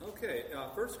Okay,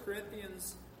 1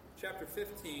 Corinthians chapter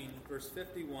 15, verse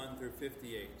 51 through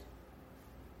 58.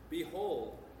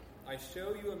 Behold, I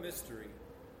show you a mystery.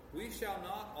 We shall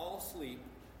not all sleep,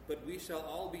 but we shall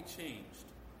all be changed.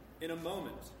 In a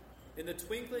moment, in the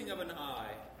twinkling of an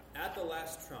eye, at the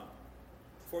last trump.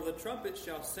 For the trumpet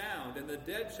shall sound, and the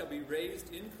dead shall be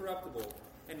raised incorruptible,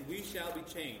 and we shall be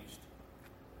changed.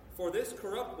 For this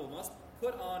corruptible must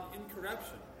put on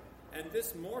incorruption, and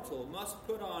this mortal must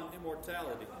put on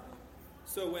immortality.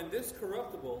 So when this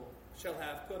corruptible shall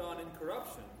have put on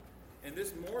incorruption, and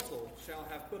this mortal shall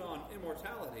have put on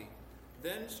immortality,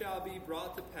 then shall be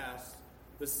brought to pass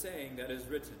the saying that is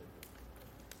written,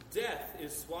 Death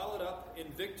is swallowed up in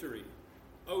victory.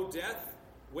 O death,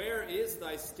 where is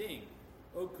thy sting?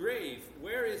 O grave,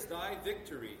 where is thy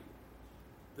victory?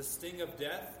 The sting of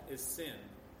death is sin,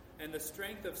 and the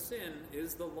strength of sin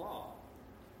is the law.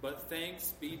 But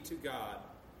thanks be to God,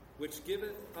 which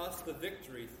giveth us the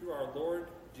victory through our Lord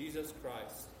Jesus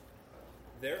Christ.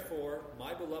 Therefore,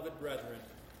 my beloved brethren,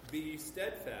 be ye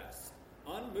steadfast,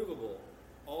 unmovable,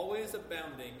 always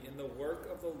abounding in the work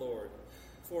of the Lord,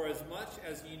 for as much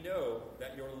as ye know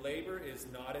that your labor is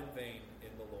not in vain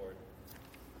in the Lord.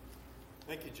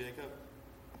 Thank you, Jacob.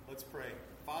 Let's pray.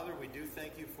 Father, we do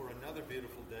thank you for another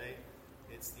beautiful day.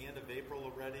 It's the end of April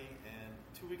already, and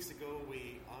 2 weeks ago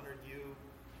we honored you.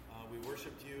 We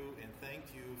worshiped you and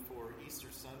thanked you for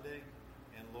Easter Sunday.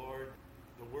 And Lord,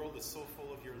 the world is so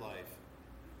full of your life.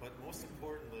 But most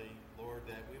importantly, Lord,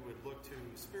 that we would look to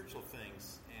spiritual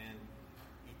things and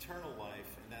eternal life,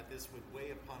 and that this would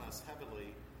weigh upon us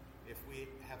heavily if we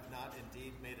have not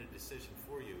indeed made a decision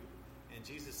for you. And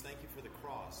Jesus, thank you for the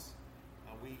cross.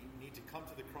 We need to come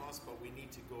to the cross, but we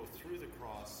need to go through the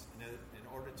cross in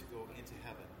order to go into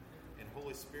heaven. And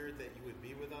Holy Spirit, that you would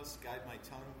be with us, guide my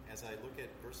tongue as I look at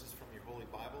verses from your Holy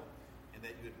Bible, and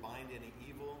that you would bind any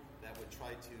evil that would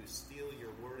try to steal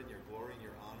your word and your glory and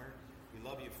your honor. We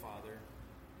love you, Father.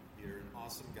 You're an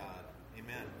awesome God.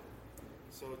 Amen.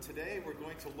 So today we're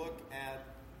going to look at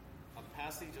a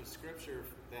passage of Scripture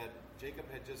that Jacob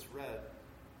had just read.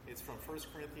 It's from 1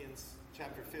 Corinthians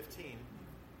chapter 15.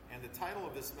 And the title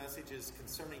of this message is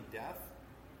Concerning Death,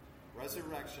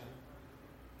 Resurrection,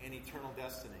 and Eternal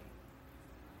Destiny.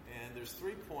 And there's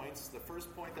 3 points. The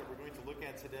first point that we're going to look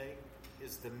at today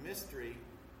is the mystery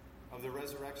of the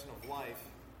resurrection of life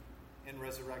and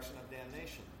resurrection of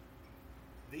damnation.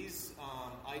 These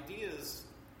ideas,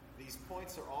 these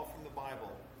points are all from the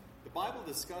Bible. The Bible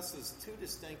discusses 2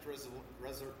 distinct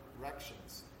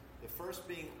resurrections. The first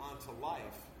being unto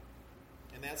life,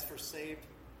 and that's for saved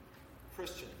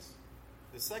Christians.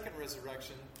 The second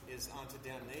resurrection is unto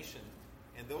damnation,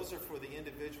 and those are for the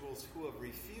individuals who have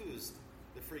refused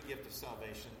the free gift of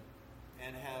salvation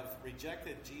and have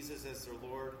rejected Jesus as their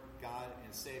Lord, God,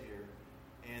 and Savior,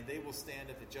 and they will stand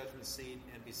at the judgment seat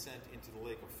and be sent into the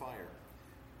lake of fire.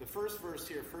 The first verse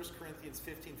here, 1 Corinthians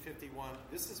 15:51,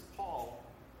 this is Paul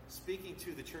speaking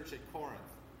to the church at Corinth.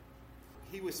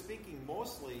 He was speaking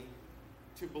mostly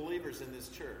to believers in this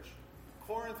church.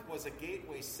 Corinth was a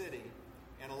gateway city,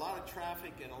 and a lot of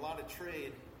traffic and a lot of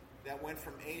trade that went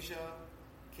from Asia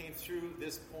came through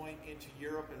this point into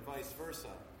Europe and vice versa.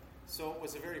 So it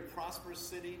was a very prosperous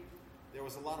city. There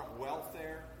was a lot of wealth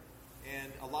there,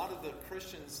 and a lot of the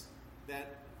Christians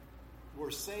that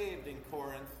were saved in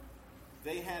Corinth,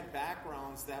 they had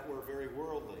backgrounds that were very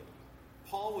worldly.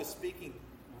 Paul was speaking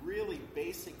really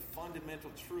basic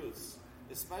fundamental truths,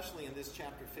 especially in this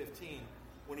chapter 15,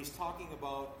 when he's talking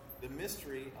about the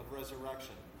mystery of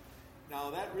resurrection. Now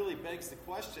that really begs the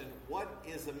question, what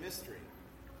is a mystery?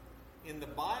 In the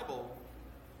Bible,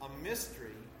 a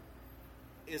mystery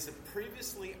is a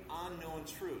previously unknown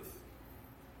truth.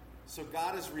 So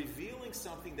God is revealing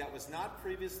something that was not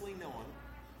previously known.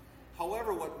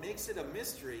 However, what makes it a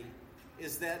mystery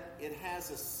is that it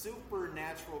has a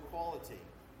supernatural quality.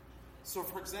 So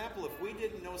for example, if we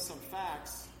didn't know some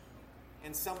facts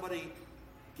and somebody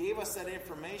gave us that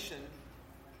information,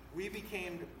 we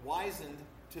became wizened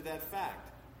to that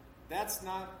fact. That's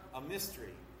not a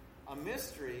mystery. A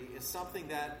mystery is something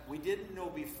that we didn't know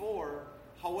before,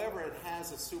 however, it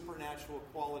has a supernatural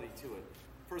quality to it.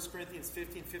 1 Corinthians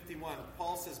 15:51,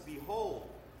 Paul says, Behold,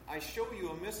 I show you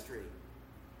a mystery.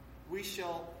 We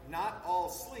shall not all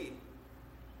sleep,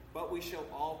 but we shall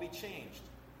all be changed.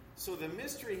 So the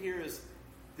mystery here is,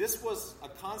 this was a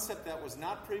concept that was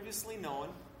not previously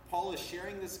known. Paul is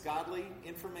sharing this godly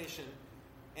information,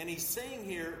 and he's saying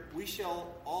here, we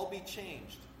shall all be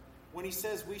changed. When he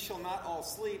says we shall not all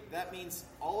sleep, that means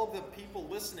all of the people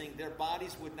listening, their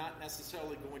bodies would not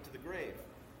necessarily go into the grave,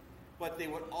 but they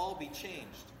would all be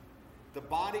changed. The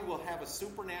body will have a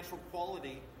supernatural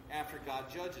quality after God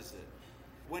judges it.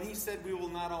 when he said we will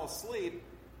not all sleep,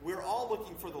 we're all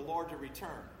looking for the Lord to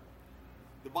return.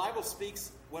 The Bible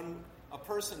speaks when a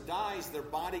person dies, their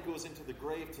body goes into the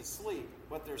grave to sleep,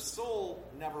 but their soul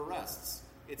never rests.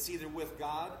 It's either with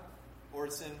God or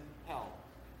it's in hell.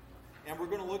 And we're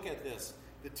going to look at this.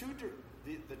 The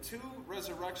two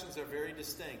resurrections are very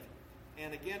distinct.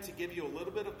 And again, to give you a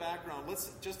little bit of background,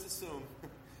 let's just assume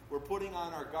we're putting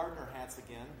on our gardener hats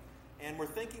again, and we're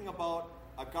thinking about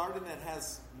a garden that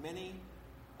has many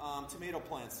tomato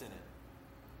plants in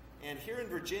it. And here in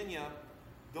Virginia,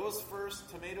 those first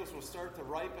tomatoes will start to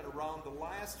ripen around the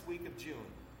last week of June.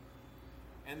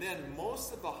 And then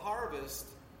most of the harvest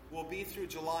will be through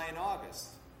July and August.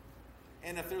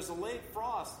 And if there's a late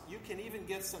frost, you can even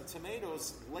get some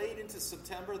tomatoes late into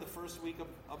September, the first week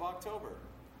of October.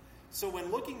 So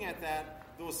when looking at that,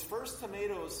 those first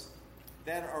tomatoes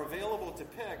that are available to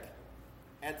pick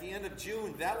at the end of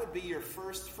June, that would be your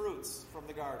first fruits from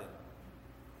the garden.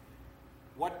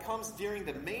 What comes during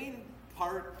the main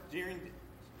part, during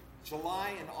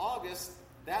July and August,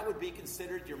 that would be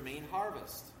considered your main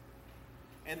harvest.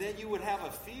 And then you would have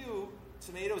a few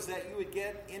tomatoes that you would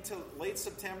get into late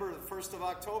September, the 1st of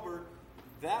October.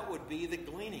 That would be the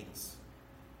gleanings.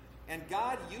 And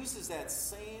God uses that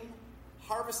same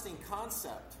harvesting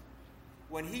concept.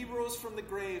 When he rose from the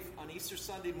grave on Easter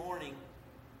Sunday morning,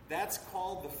 that's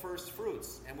called the first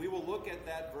fruits. And we will look at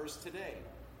that verse today.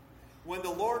 When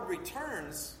the Lord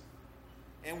returns,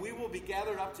 and we will be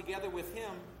gathered up together with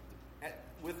him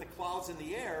with the clouds in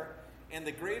the air, and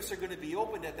the graves are going to be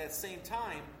opened at that same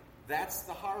time, that's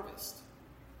the harvest.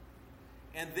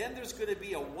 And then there's going to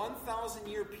be a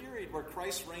 1,000-year period where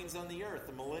Christ reigns on the earth,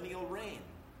 the millennial reign.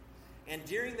 And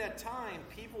during that time,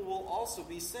 people will also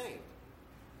be saved.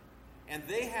 And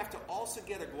they have to also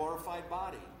get a glorified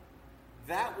body.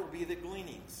 That will be the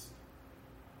gleanings.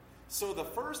 So the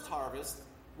first harvest,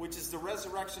 which is the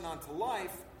resurrection unto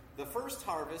life, the first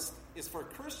harvest is for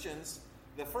Christians.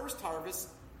 The first harvest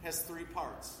has three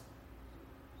parts.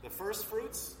 The first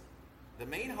fruits, the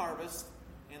main harvest,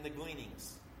 and the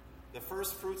gleanings. The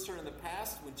first fruits are in the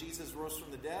past when Jesus rose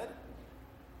from the dead.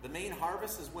 The main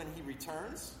harvest is when he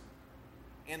returns.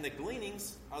 And the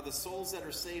gleanings are the souls that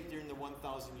are saved during the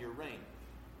 1,000-year reign.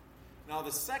 Now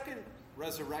the second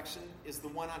resurrection is the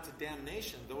one unto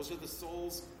damnation. Those are the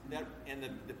souls that and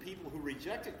the people who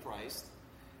rejected Christ.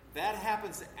 That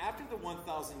happens after the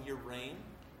 1,000-year reign.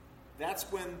 That's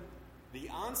when the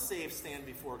unsaved stand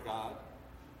before God.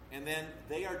 And then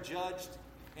they are judged,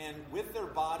 and with their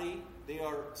body, they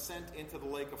are sent into the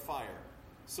lake of fire.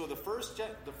 So the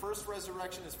first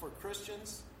resurrection is for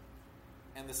Christians,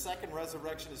 and the second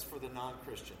resurrection is for the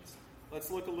non-Christians. Let's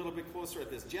look a little bit closer at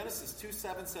this. Genesis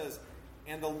 2:7 says,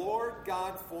 "And the Lord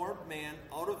God formed man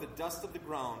out of the dust of the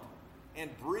ground,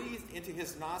 and breathed into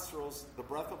his nostrils the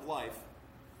breath of life,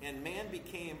 and man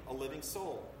became a living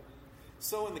soul."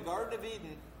 So in the Garden of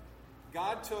Eden,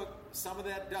 God took some of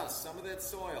that dust, some of that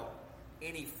soil,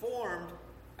 and he formed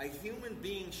a human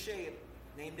being shape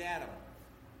named Adam.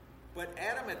 But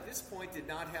Adam at this point did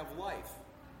not have life.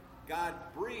 God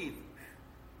breathed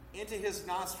into his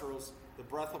nostrils the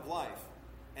breath of life,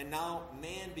 and now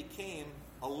man became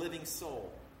a living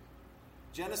soul.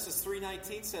 Genesis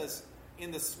 3:19 says,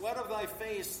 "In the sweat of thy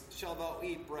face shalt thou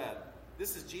eat bread."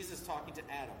 This is Jesus talking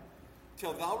to Adam.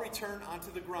 "Till thou return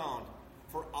unto the ground,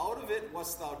 for out of it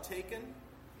wast thou taken,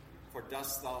 for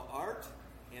dust thou art,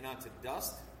 and unto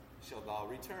dust shalt thou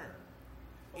return."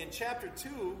 In chapter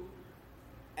 2,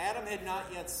 Adam had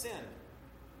not yet sinned.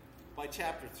 By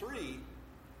chapter 3,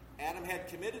 Adam had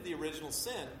committed the original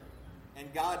sin,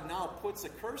 and God now puts a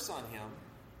curse on him,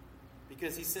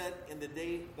 because he said, "In the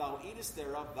day thou eatest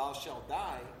thereof, thou shalt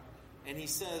die." And he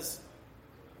says,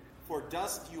 "For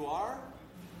dust you are,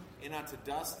 and unto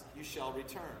dust you shall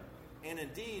return." And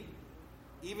indeed,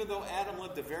 even though Adam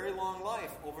lived a very long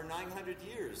life, over 900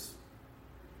 years,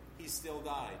 he still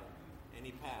died, and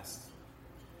he passed.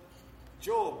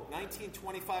 Job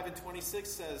 19:25 and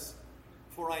 26 says,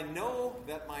 "For I know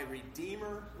that my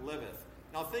Redeemer liveth."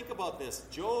 Now think about this.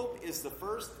 Job is the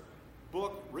first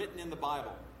book written in the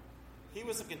Bible. He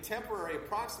was a contemporary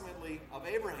approximately of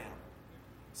Abraham.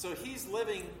 So he's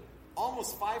living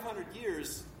almost 500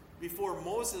 years before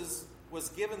Moses was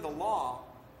given the law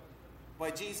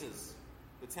by Jesus,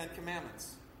 the Ten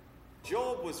Commandments.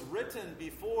 Job was written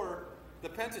before the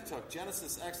Pentateuch,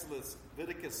 Genesis, Exodus,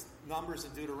 Leviticus, Numbers,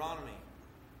 and Deuteronomy.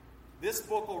 This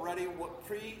book already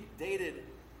predated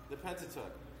the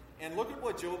Pentateuch. And look at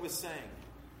what Job is saying.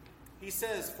 He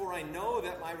says, "For I know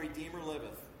that my Redeemer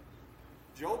liveth."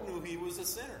 Job knew he was a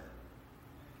sinner.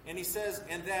 And he says,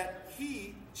 "And that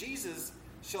he, Jesus,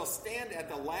 shall stand at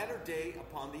the latter day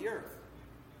upon the earth."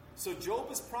 So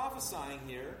Job is prophesying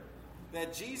here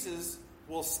that Jesus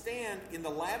will stand in the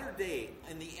latter day,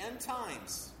 in the end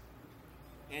times,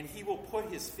 and he will put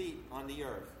his feet on the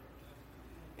earth.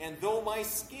 And though my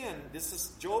skin, this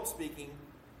is Job speaking,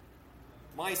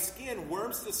 my skin,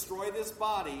 worms destroy this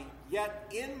body,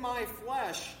 yet in my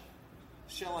flesh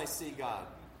shall I see God.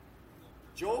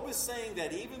 Job is saying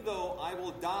that even though I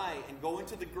will die and go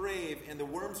into the grave and the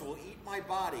worms will eat my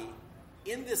body,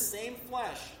 in this same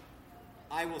flesh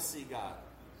I will see God.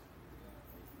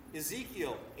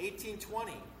 Ezekiel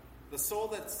 18:20, the soul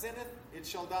that sinneth, it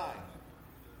shall die.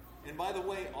 And by the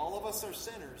way, all of us are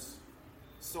sinners,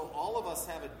 so all of us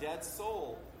have a dead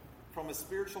soul from a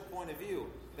spiritual point of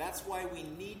view. That's why we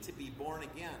need to be born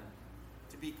again,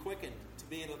 to be quickened,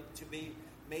 to be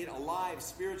made alive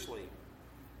spiritually.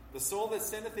 The soul that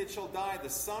sinneth, it shall die. The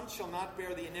Son shall not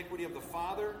bear the iniquity of the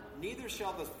Father, neither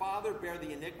shall the Father bear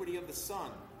the iniquity of the Son.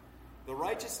 The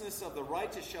righteousness of the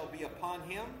righteous shall be upon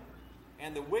him,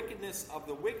 and the wickedness of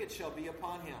the wicked shall be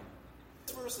upon him.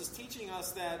 This verse is teaching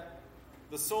us that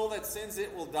the soul that sins,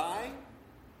 it will die,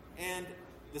 and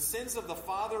the sins of the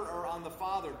father are on the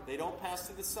Father. They don't pass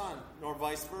to the Son, nor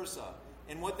vice versa.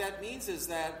 And what that means is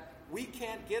that we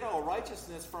can't get our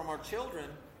righteousness from our children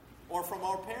or from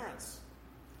our parents.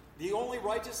 The only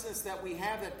righteousness that we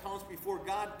have that comes before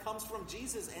God comes from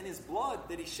Jesus and his blood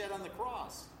that he shed on the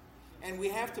cross. And we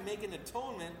have to make an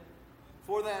atonement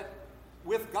for that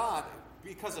with God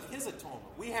because of his atonement.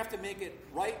 We have to make it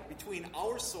right between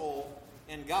our soul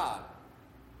and God.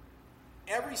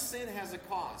 Every sin has a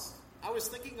cost. I was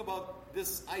thinking about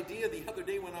this idea the other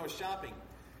day when I was shopping.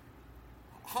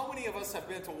 How many of us have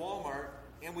been to Walmart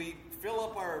and we fill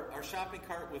up our shopping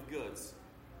cart with goods?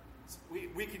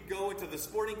 We could go into the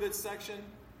sporting goods section.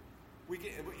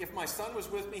 If my son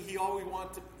was with me, he always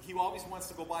wants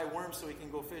to go buy worms so he can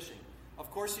go fishing.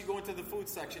 Of course, you go into the food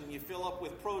section and you fill up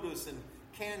with produce and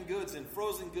canned goods and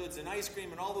frozen goods and ice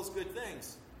cream and all those good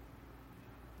things.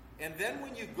 And then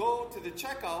when you go to the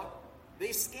checkout,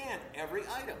 they scan every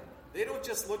item. They don't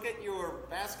just look at your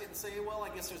basket and say, well,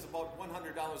 I guess there's about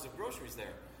 $100 of groceries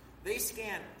there. They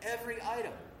scan every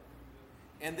item.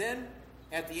 And then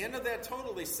at the end of that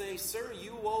total, they say, sir,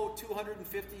 you owe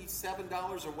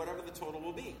 $257 or whatever the total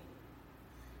will be.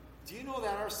 Do you know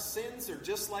that our sins are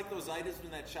just like those items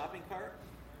in that shopping cart?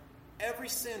 Every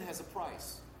sin has a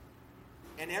price.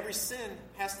 And every sin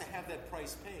has to have that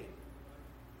price paid.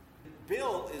 The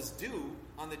bill is due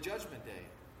on the judgment day.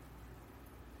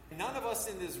 None of us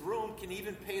in this room can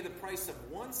even pay the price of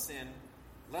one sin,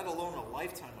 let alone a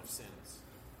lifetime of sins.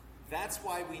 That's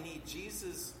why we need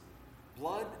Jesus'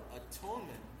 blood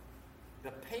atonement,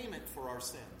 the payment for our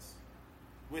sins.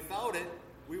 Without it,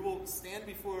 we will stand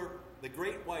before the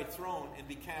great white throne and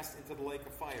be cast into the lake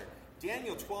of fire.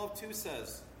 Daniel 12:2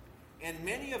 says, and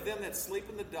many of them that sleep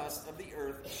in the dust of the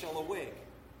earth shall awake,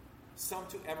 some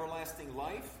to everlasting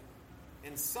life,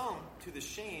 and some to the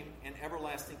shame and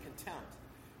everlasting contempt.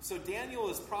 So Daniel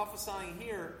is prophesying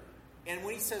here, and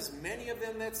when he says many of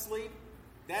them that sleep,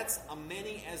 that's a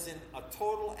many as in a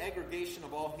total aggregation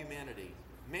of all humanity.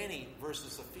 Many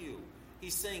versus a few.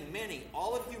 He's saying many,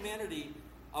 all of humanity,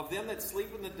 of them that sleep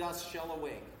in the dust shall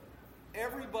awake.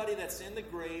 Everybody that's in the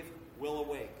grave will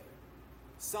awake.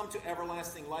 Some to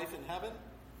everlasting life in heaven,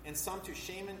 and some to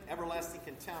shame and everlasting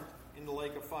contempt in the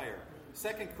lake of fire. 2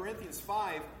 Corinthians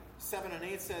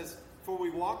 5:7-8 says, for we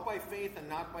walk by faith and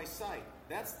not by sight.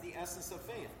 That's the essence of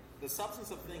faith. The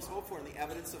substance of things hoped for and the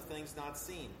evidence of things not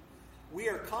seen. We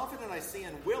are confident, I say,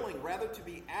 and willing rather to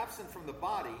be absent from the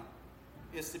body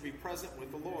is to be present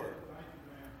with the Lord.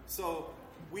 So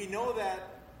we know that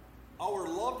our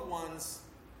loved ones,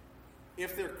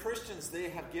 if they're Christians, they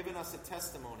have given us a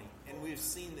testimony, and we've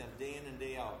seen them day in and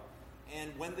day out.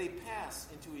 And when they pass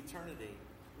into eternity,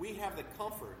 we have the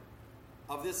comfort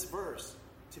of this verse.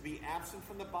 To be absent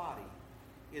from the body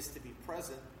is to be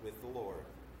present with the Lord.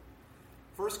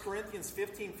 1 Corinthians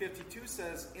 15:52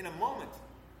 says, in a moment,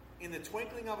 in the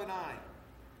twinkling of an eye,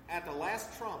 at the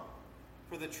last trump,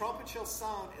 for the trumpet shall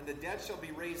sound, and the dead shall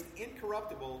be raised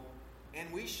incorruptible, and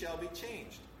we shall be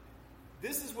changed.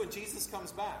 This is when Jesus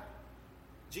comes back.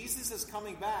 Jesus is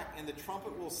coming back, and the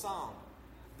trumpet will sound.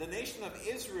 The nation of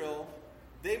Israel,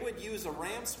 they would use a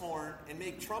ram's horn and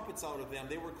make trumpets out of them.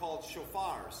 They were called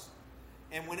shofars.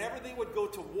 And whenever they would go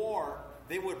to war,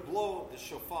 they would blow the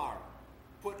shofar.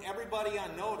 Put everybody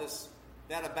on notice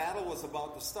that a battle was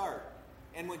about to start.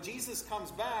 And when Jesus comes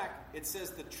back, it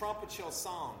says the trumpet shall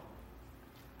sound.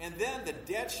 And then the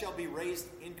dead shall be raised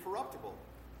incorruptible.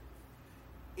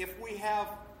 If we have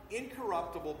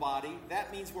incorruptible body,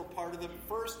 that means we're part of the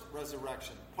first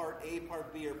resurrection. Part A,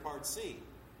 Part B, or Part C.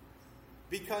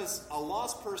 Because a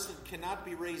lost person cannot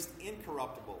be raised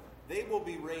incorruptible. They will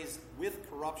be raised with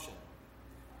corruption.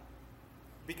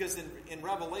 Because in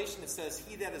Revelation it says,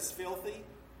 he that is filthy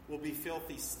will be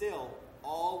filthy still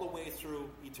all the way through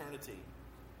eternity.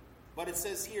 But it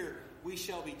says here, we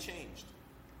shall be changed.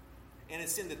 And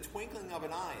it's in the twinkling of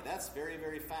an eye. That's very,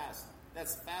 very fast.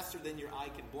 That's faster than your eye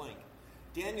can blink.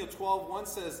 Daniel 12:1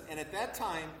 says, and at that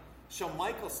time shall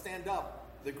Michael stand up,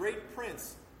 the great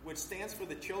prince, which stands for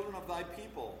the children of thy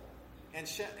people. And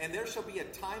there shall be a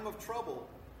time of trouble,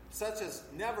 such as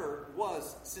never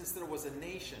was since there was a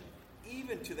nation,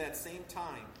 even to that same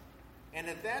time. And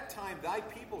at that time thy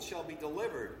people shall be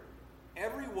delivered,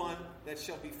 every one that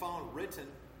shall be found written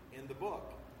in the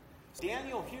book.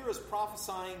 Daniel here is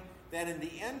prophesying that in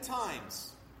the end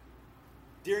times,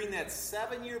 during that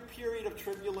 7-year period of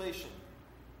tribulation,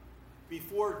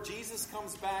 before Jesus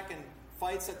comes back and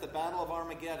fights at the Battle of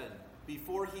Armageddon,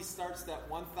 before he starts that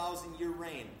 1,000-year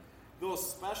reign, those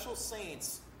special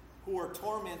saints who are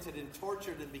tormented and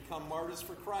tortured and become martyrs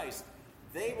for Christ,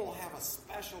 they will have a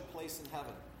special place in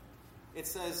heaven. It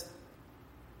says,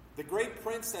 the great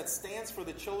prince that stands for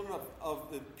the children of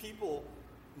the people,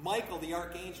 Michael the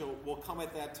archangel, will come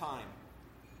at that time.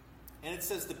 And it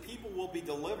says the people will be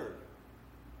delivered.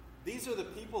 These are the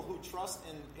people who trust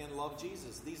and love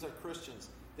Jesus. These are Christians.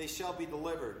 They shall be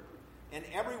delivered. And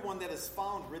everyone that is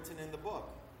found written in the book.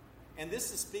 And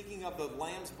this is speaking of the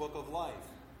Lamb's book of life.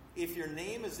 If your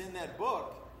name is in that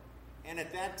book, and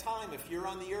at that time, if you're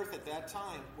on the earth at that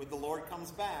time, when the Lord comes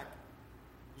back,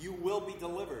 you will be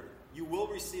delivered. You will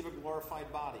receive a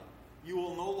glorified body. You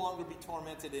will no longer be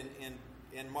tormented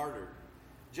and martyred.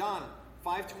 John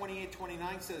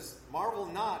 5:28-29 says, marvel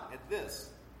not at this,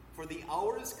 for the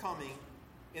hour is coming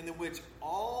in the which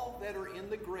all that are in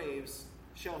the graves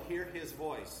shall hear his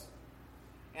voice,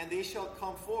 and they shall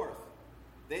come forth,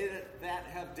 they that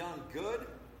have done good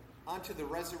unto the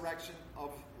resurrection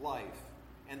of life,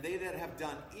 and they that have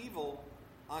done evil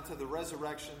unto the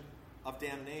resurrection of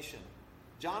damnation.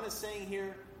 John is saying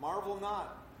here, marvel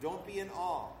not, don't be in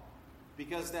awe,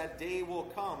 because that day will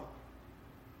come.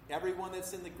 Everyone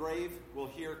that's in the grave will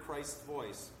hear Christ's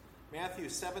voice. Matthew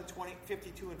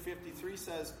 7:52 and 53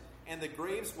 says, and the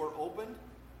graves were opened,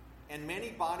 and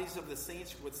many bodies of the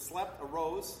saints which slept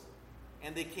arose,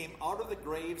 and they came out of the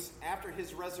graves after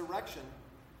his resurrection,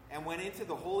 and went into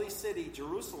the holy city,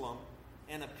 Jerusalem,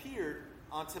 and appeared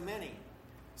unto many.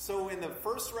 So in the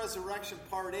first resurrection,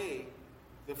 part A,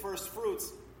 the first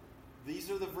fruits, these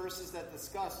are the verses that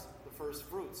discuss the first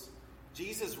fruits.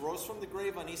 Jesus rose from the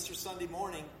grave on Easter Sunday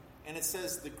morning, and it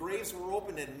says the graves were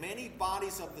opened, and many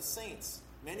bodies of the saints,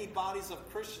 many bodies of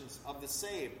Christians, of the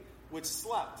saved, which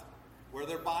slept, where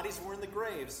their bodies were in the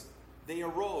graves, they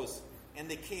arose, and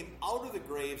they came out of the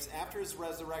graves after his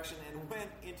resurrection and went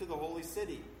into the holy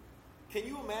city. Can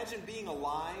you imagine being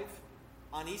alive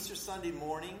on Easter Sunday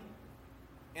morning,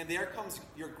 and there comes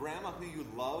your grandma who you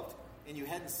loved, and you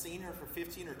hadn't seen her for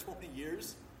 15 or 20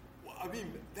 years? I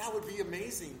mean, that would be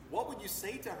amazing. What would you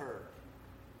say to her?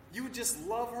 You would just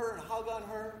love her and hug on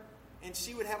her, and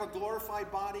she would have a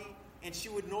glorified body, and she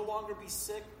would no longer be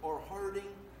sick or hurting.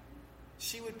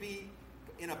 She would be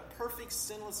in a perfect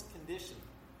sinless condition.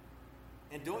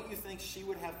 And don't you think she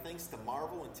would have things to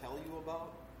marvel and tell you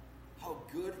about? How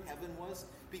good heaven was?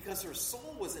 Because her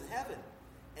soul was in heaven,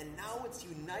 and now it's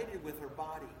united with her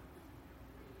body.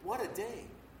 What a day.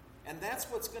 And that's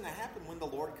what's going to happen when the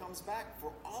Lord comes back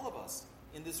for all of us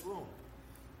in this room.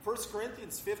 1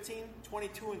 Corinthians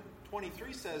 15:22 and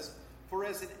 23 says, for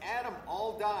as in Adam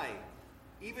all die,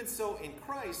 even so in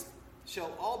Christ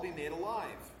shall all be made alive.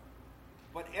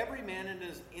 But every man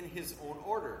in his own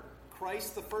order.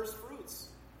 Christ the first fruits.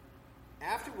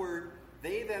 Afterward,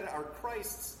 they that are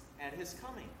Christ's at his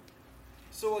coming.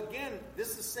 So again,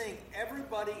 this is saying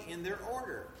everybody in their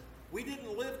order. We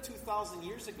didn't live 2,000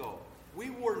 years ago.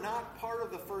 We were not part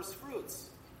of the first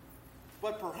fruits.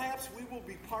 But perhaps we will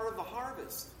be part of the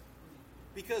harvest.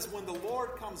 Because when the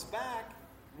Lord comes back,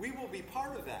 we will be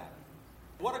part of that.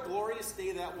 What a glorious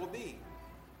day that will be.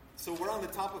 So we're on the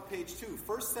top of page 2.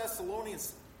 1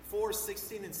 Thessalonians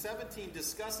 4:16 and 17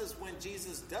 discusses when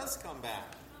Jesus does come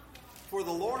back. For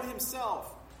the Lord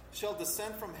himself shall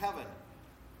descend from heaven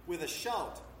with a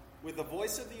shout, with the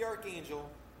voice of the archangel,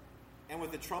 and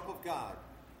with the trump of God.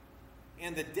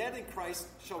 And the dead in Christ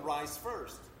shall rise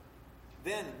first.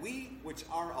 Then we which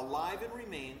are alive and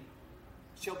remain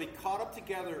shall be caught up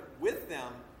together with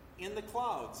them in the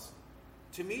clouds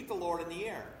to meet the Lord in the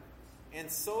air.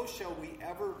 And so shall we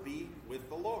ever be with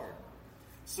the Lord.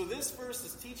 So this verse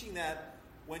is teaching that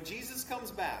when Jesus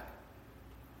comes back,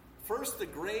 first the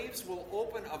graves will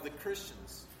open of the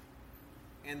Christians.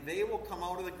 and they will come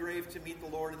out of the grave to meet the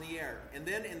Lord in the air. And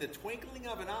then in the twinkling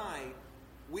of an eye,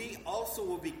 we also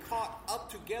will be caught up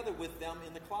together with them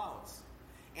in the clouds.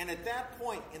 And at that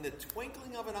point, in the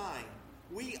twinkling of an eye,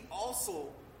 we also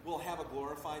will have a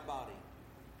glorified body.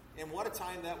 And what a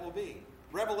time that will be.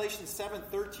 Revelation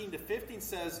 7:13-15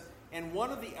 says, "And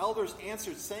one of the elders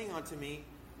answered, saying unto me,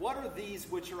 What are these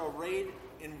which are arrayed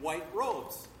in white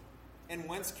robes? And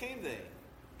whence came they?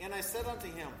 And I said unto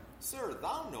him, Sir,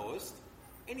 thou knowest.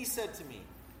 And he said to me,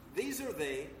 These are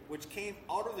they which came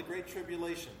out of the great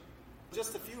tribulation."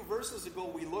 Just a few verses ago,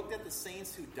 we looked at the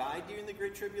saints who died during the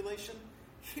great tribulation.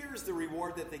 Here's the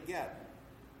reward that they get.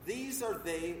 "These are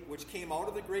they which came out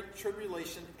of the great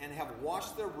tribulation and have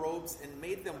washed their robes and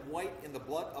made them white in the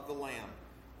blood of the Lamb.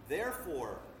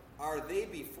 Therefore are they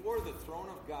before the throne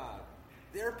of God."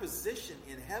 Their position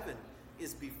in heaven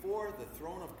is before the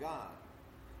throne of God.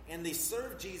 "And they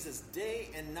serve Jesus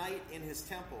day and night in his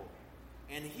temple.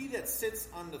 And he that sits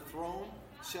on the throne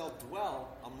shall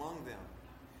dwell among them."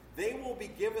 They will be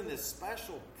given this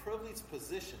special privileged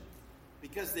position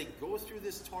because they go through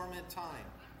this torment time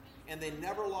and they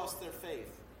never lost their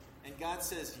faith. And God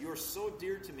says, "You're so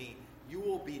dear to me, you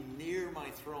will be near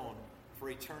my throne for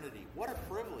eternity." What a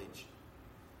privilege.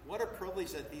 What a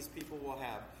privilege that these people will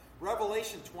have.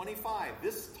 Revelation 25,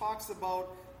 this talks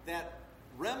about that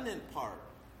remnant part,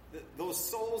 those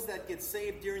souls that get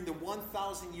saved during the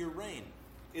 1,000-year reign.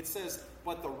 It says,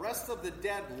 "But the rest of the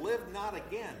dead live not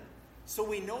again." So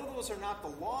we know those are not the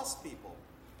lost people.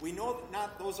 We know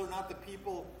that those are not the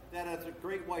people that are at the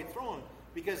great white throne,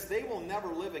 because they will never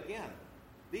live again.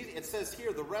 It says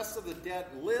here, "The rest of the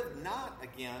dead live not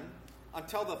again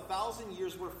until the 1,000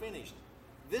 years were finished."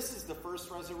 This is the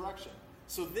first resurrection.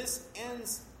 So this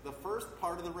ends the first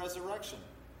part of the resurrection.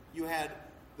 You had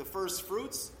the first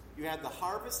fruits, you had the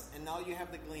harvest, and now you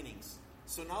have the gleanings.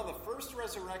 So now the first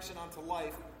resurrection unto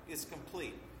life is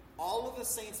complete. All of the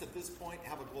saints at this point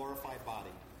have a glorified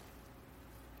body.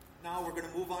 Now we're going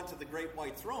to move on to the great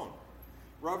white throne.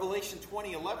 Revelation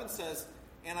 20:11 says,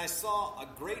 "And I saw a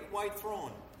great white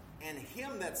throne, and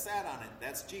him that sat on it,"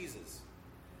 that's Jesus,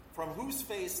 "from whose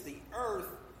face the earth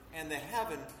and the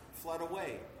heaven fled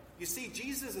away." You see,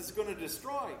 Jesus is going to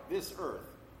destroy this earth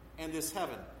and this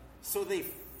heaven. So they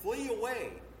flee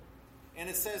away. And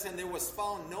it says, "And there was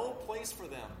found no place for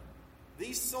them."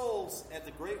 These souls at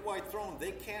the great white throne,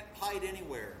 they can't hide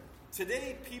anywhere.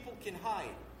 Today, people can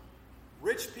hide.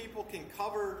 Rich people can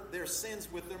cover their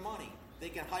sins with their money. They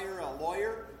can hire a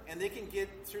lawyer, and they can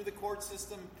get through the court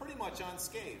system pretty much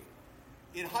unscathed.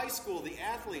 In high school, the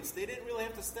athletes, they didn't really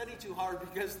have to study too hard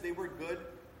because they were good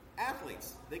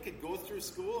athletes. They could go through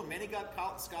school, and many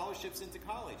got scholarships into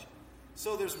college.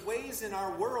 So there's ways in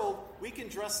our world we can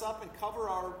dress up and cover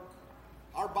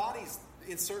our bodies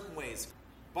in certain ways.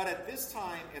 But at this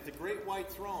time, at the great white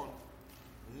throne,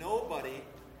 nobody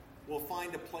will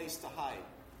find a place to hide.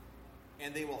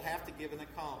 And they will have to give an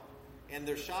account. And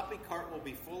their shopping cart will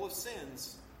be full of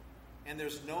sins, and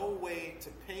there's no way to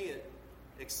pay it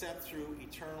except through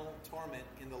eternal torment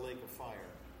in the lake of fire.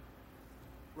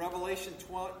 Revelation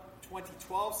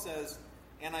 20:12 says,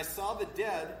 "And I saw the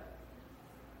dead,"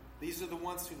 these are the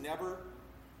ones who never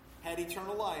had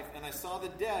eternal life, "and I saw the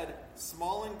dead,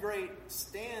 small and great,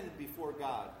 stand before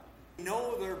God." We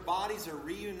know their bodies are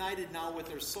reunited now with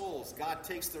their souls. God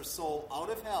takes their soul out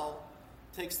of hell,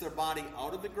 takes their body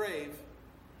out of the grave,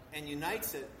 and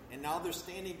unites it, and now they're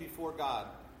standing before God.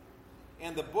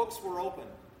 And the books were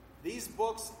opened. These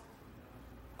books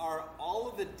are all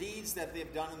of the deeds that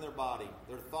they've done in their body.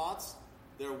 Their thoughts,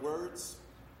 their words,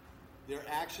 their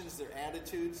actions, their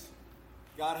attitudes.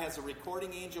 God has a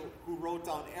recording angel who wrote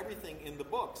down everything in the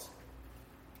books.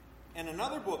 And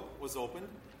another book was opened,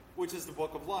 which is the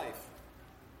book of life.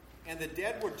 And the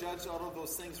dead were judged out of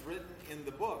those things written in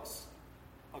the books,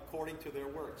 according to their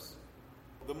works.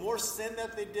 The more sin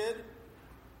that they did,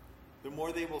 the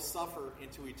more they will suffer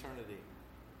into eternity.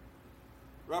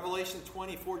 Revelation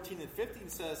 20:14 and 15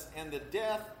 says, "And the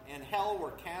death and hell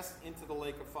were cast into the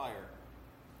lake of fire."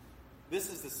 This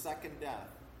is the second death.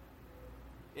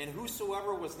 "And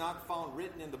whosoever was not found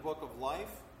written in the book of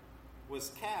life was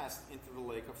cast into the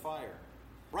lake of fire."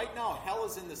 Right now, hell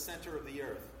is in the center of the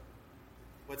earth.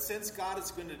 But since God is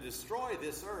going to destroy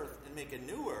this earth and make a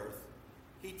new earth,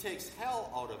 he takes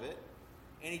hell out of it,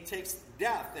 and he takes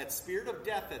death, that spirit of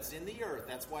death that's in the earth.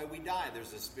 That's why we die.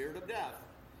 There's a spirit of death.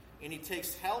 And he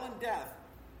takes hell and death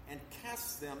and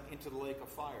casts them into the lake of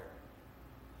fire.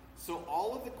 So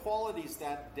all of the qualities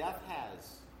that death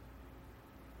has,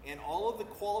 and all of the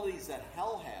qualities that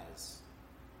hell has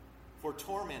for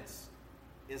torments,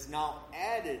 is now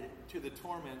added to the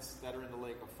torments that are in the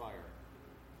lake of fire.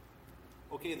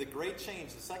 Okay, the great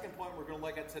change. The second point we're going to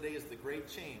look at today is the great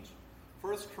change.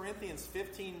 1 Corinthians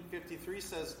 15:53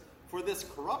 says, "For this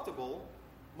corruptible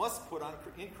must put on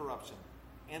incorruption,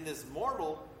 and this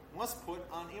mortal must put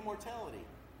on immortality."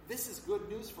 This is good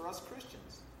news for us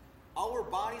Christians. Our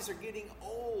bodies are getting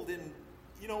old, and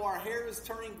our hair is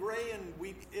turning gray, and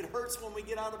it hurts when we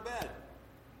get out of bed.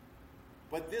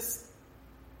 But this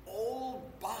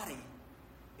old body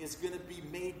is going to be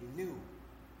made new.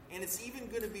 And it's even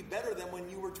going to be better than when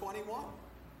you were 21.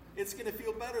 It's going to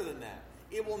feel better than that.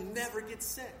 It will never get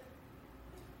sick.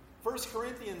 1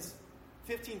 Corinthians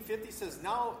 15:50 says,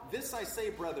 "Now this I say,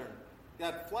 brethren,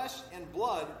 that flesh and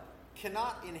blood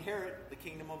cannot inherit the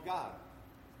kingdom of God.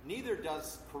 Neither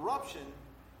does corruption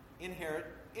inherit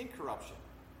incorruption."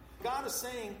 God is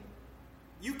saying,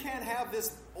 you can't have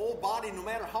this old body no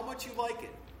matter how much you like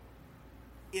it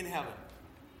in heaven.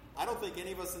 I don't think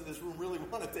any of us in this room really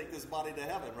want to take this body to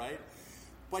heaven, right?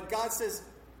 But God says,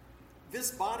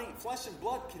 this body, flesh and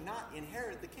blood, cannot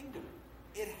inherit the kingdom.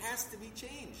 It has to be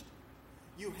changed.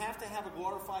 You have to have a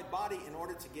glorified body in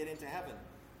order to get into heaven.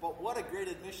 But what a great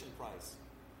admission price.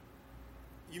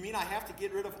 You mean I have to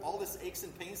get rid of all this aches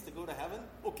and pains to go to heaven?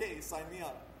 Okay, sign me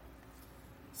up.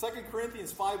 2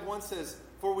 Corinthians 5:1 says,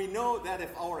 "For we know that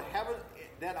if our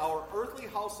earthly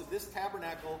house of this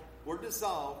tabernacle were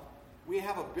dissolved, we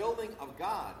have a building of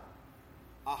God,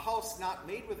 a house not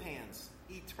made with hands,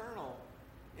 eternal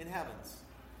in heavens."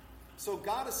 So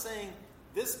God is saying,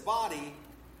 this body,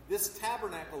 this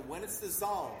tabernacle, when it's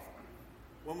dissolved,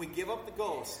 when we give up the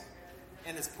ghost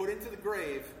and it's put into the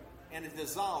grave and it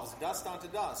dissolves dust onto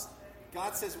dust,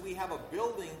 God says we have a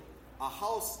building, a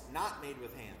house not made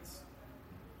with hands.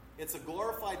 It's a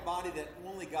glorified body that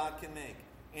only God can make.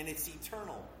 And it's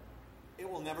eternal. It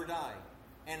will never die.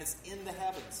 And it's in the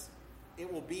heavens.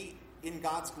 It will be in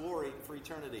God's glory for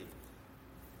eternity.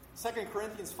 2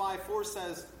 Corinthians 5:4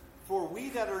 says, "For we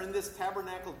that are in this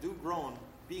tabernacle do groan,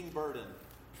 being burdened."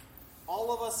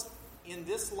 All of us in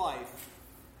this life,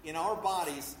 in our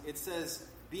bodies, it says,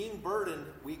 being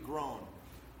burdened, we groan.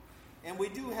 And we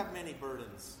do have many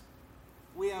burdens.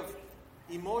 We have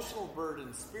emotional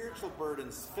burdens, spiritual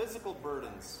burdens, physical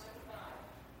burdens.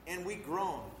 And we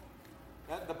groan.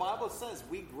 The Bible says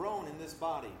we groan in this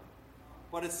body.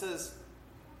 But it says,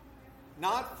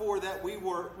 not for that we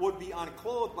would be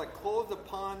unclothed, but clothed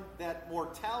upon that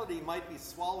mortality might be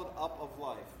swallowed up of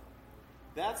life.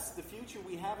 That's the future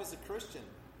we have as a Christian.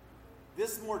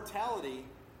 This mortality,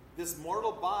 this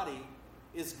mortal body,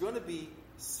 is going to be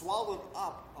swallowed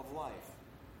up of life.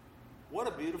 What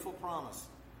a beautiful promise.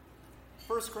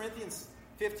 1 Corinthians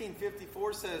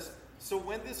 15:54 says, "So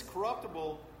when this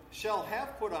corruptible shall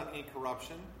have put on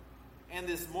incorruption, and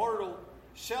this mortal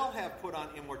shall have put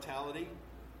on immortality,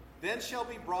 then shall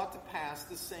be brought to pass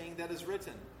the saying that is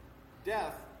written,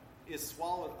 Death is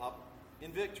swallowed up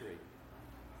in victory."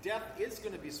 Death is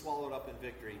going to be swallowed up in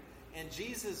victory. And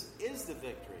Jesus is the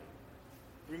victory.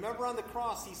 Remember on the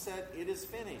cross, he said, "It is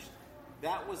finished."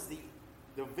 That was the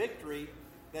victory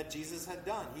that Jesus had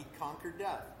done. He conquered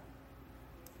death.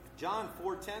 John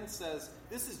 4:10 says,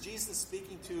 this is Jesus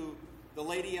speaking to the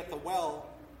lady at the well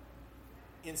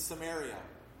in Samaria.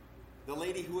 The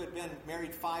lady who had been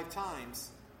married 5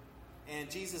 times. And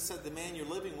Jesus said, "The man you're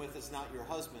living with is not your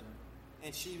husband."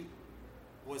 And she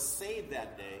was saved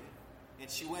that day. And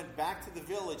she went back to the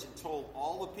village and told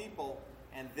all the people.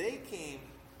 And they came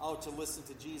out to listen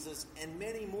to Jesus. And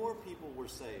many more people were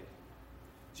saved.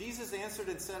 Jesus answered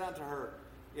and said unto her,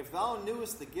 "If thou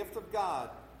knewest the gift of God,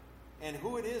 and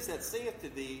who it is that saith to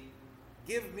thee,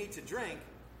 Give me to drink,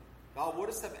 thou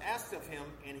wouldst have asked of him,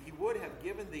 and he would have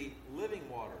given thee living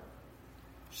water."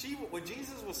 When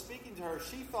Jesus was speaking to her,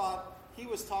 she thought he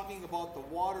was talking about the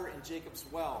water in Jacob's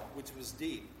well, which was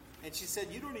deep. And she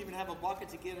said, "You don't even have a bucket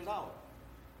to get it out."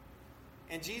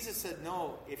 And Jesus said,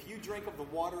 "No, if you drink of the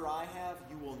water I have,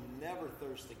 you will never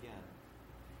thirst again."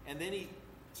 And then he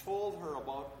told her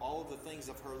about all of the things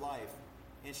of her life,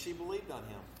 and she believed on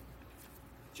him.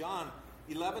 John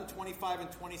 11:25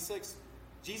 and 26,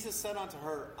 Jesus said unto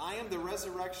her, "I am the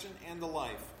resurrection and the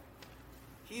life.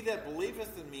 He that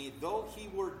believeth in me, though he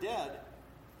were dead,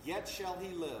 yet shall he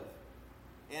live.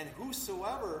 And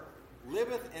whosoever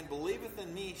liveth and believeth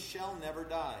in me shall never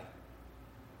die.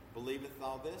 Believeth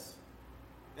thou this?"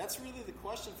 That's really the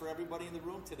question for everybody in the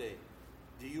room today.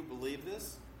 Do you believe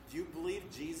this? Do you believe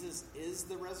Jesus is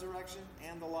the resurrection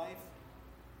and the life?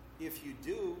 If you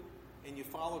do, and you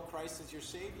follow Christ as your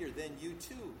Savior, then you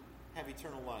too have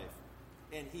eternal life.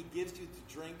 And he gives you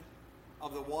to drink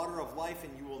of the water of life,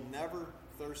 and you will never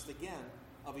thirst again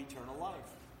of eternal life.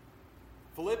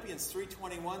 Philippians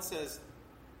 3:21 says,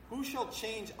 "Who shall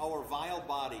change our vile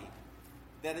body?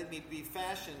 that it may be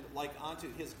fashioned like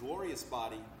unto his glorious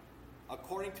body,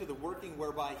 according to the working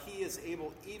whereby he is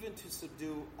able even to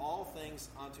subdue all things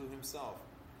unto himself.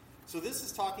 So this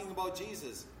is talking about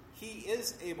Jesus. He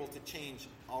is able to change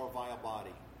our vile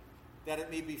body, that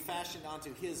it may be fashioned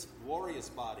unto his glorious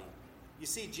body. You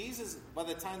see, Jesus, by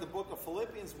the time the book of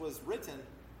Philippians was written,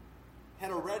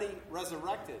 had already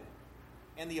resurrected.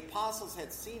 And the apostles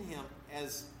had seen him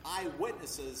as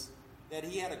eyewitnesses that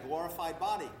he had a glorified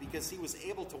body, because he was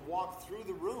able to walk through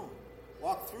the room,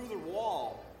 walk through the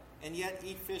wall, and yet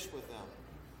eat fish with them.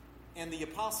 And the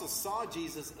apostles saw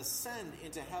Jesus ascend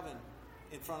into heaven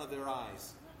in front of their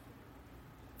eyes.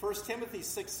 1 Timothy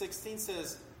 6:16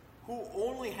 says, who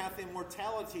only hath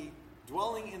immortality,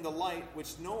 dwelling in the light,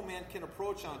 which no man can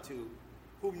approach unto,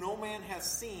 whom no man hath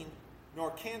seen,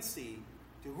 nor can see,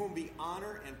 to whom be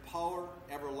honor and power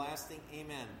everlasting.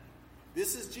 Amen.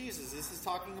 This is Jesus. This is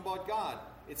talking about God.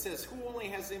 It says, who only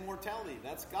has immortality?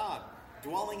 That's God,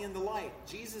 dwelling in the light.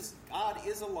 Jesus, God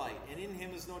is a light, and in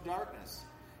him is no darkness.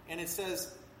 And it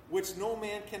says, which no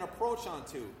man can approach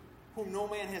unto, whom no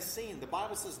man has seen. The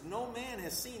Bible says no man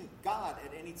has seen God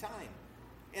at any time.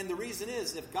 And the reason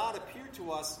is, if God appeared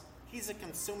to us, he's a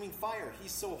consuming fire.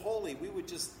 He's so holy, we would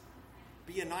just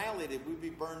be annihilated. We'd be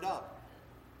burned up.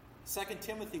 2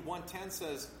 Timothy 1:10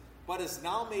 says, but is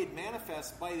now made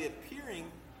manifest by the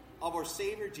appearing of our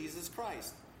Savior Jesus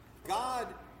Christ. God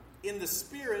in the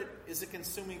Spirit is a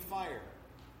consuming fire.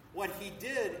 What he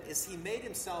did is he made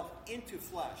himself into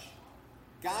flesh.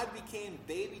 God became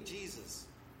baby Jesus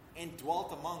and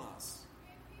dwelt among us.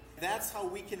 That's how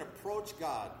we can approach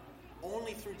God,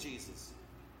 only through Jesus.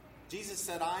 Jesus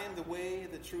said, I am the way,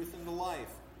 the truth, and the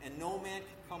life, and no man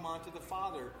can come unto the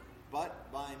Father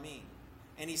but by me.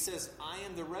 And he says, I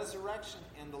am the resurrection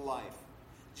and the life.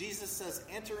 Jesus says,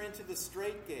 enter into the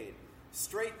straight gate.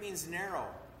 Straight means narrow.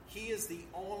 He is the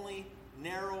only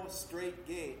narrow, straight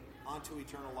gate onto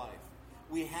eternal life.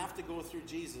 We have to go through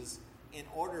Jesus in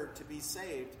order to be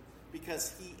saved,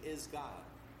 because he is God.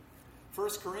 1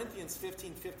 Corinthians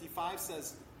 15:55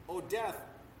 says, O death,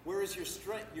 where is your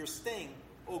sting?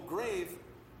 O grave,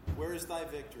 where is thy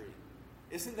victory?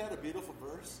 Isn't that a beautiful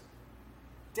verse?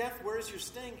 Death, where is your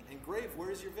sting? And grave, where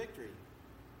is your victory?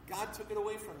 God took it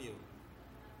away from you.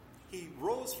 He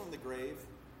rose from the grave,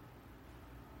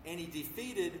 and he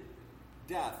defeated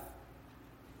death.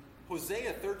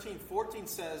 Hosea 13:14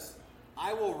 says,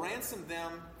 I will ransom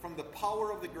them from the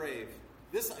power of the grave.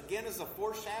 This, again, is a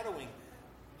foreshadowing.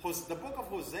 The book of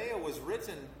Hosea was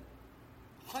written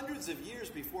hundreds of years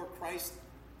before Christ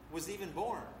was even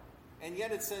born. And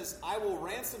yet it says, I will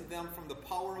ransom them from the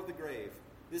power of the grave.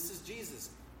 This is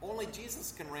Jesus. Only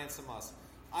Jesus can ransom us.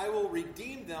 I will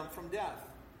redeem them from death.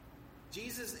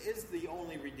 Jesus is the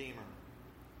only Redeemer.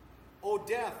 O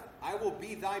death, I will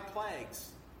be thy plagues.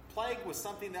 Plague was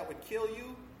something that would kill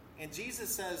you. And Jesus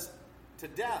says to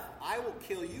death, I will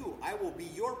kill you. I will be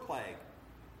your plague.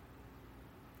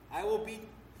 I will be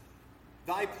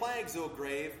thy plagues, O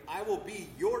grave. I will be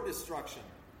your destruction.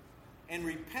 And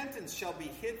repentance shall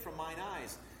be hid from mine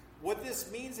eyes. What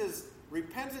this means is,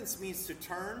 repentance means to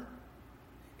turn.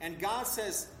 And God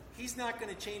says he's not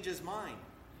going to change his mind.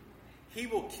 He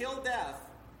will kill death,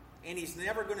 and he's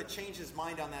never going to change his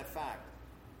mind on that fact.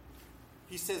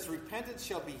 He says, repentance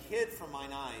shall be hid from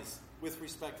mine eyes, with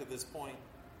respect to this point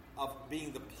of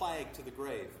being the plague to the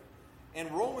grave. And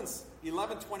Romans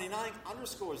 11:29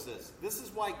 underscores this. This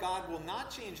is why God will not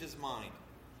change his mind.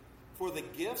 For the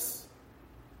gifts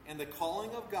and the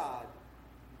calling of God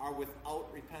are without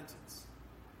repentance.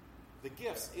 The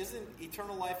gifts. Isn't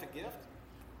eternal life a gift?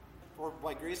 For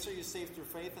by grace are you saved through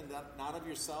faith, and that not of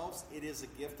yourselves. It is a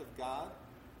gift of God,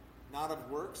 not of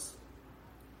works.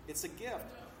 It's a gift.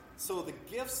 So the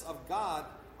gifts of God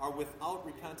are without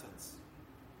repentance.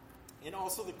 And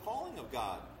also the calling of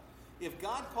God. If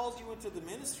God calls you into the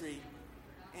ministry,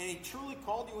 and he truly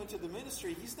called you into the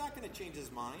ministry, he's not going to change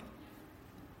his mind.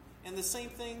 And the same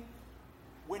thing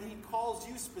when he calls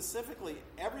you specifically.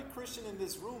 Every Christian in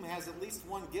this room has at least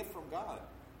one gift from God.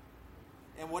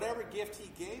 And whatever gift he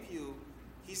gave you,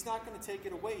 he's not going to take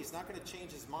it away. He's not going to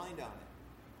change his mind on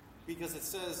it. Because it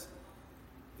says,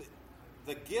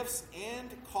 the gifts and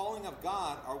calling of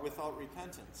God are without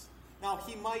repentance. Now,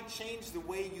 he might change the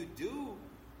way you do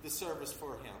the service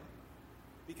for him.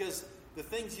 Because the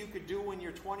things you could do when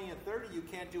you're 20 and 30, you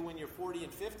can't do when you're 40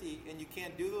 and 50, and you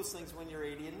can't do those things when you're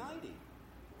 80 and 90.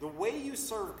 The way you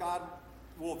serve God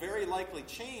will very likely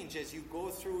change as you go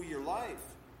through your life.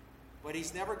 But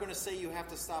he's never going to say you have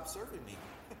to stop serving me.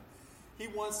 He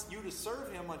wants you to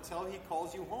serve him until he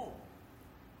calls you home.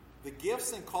 The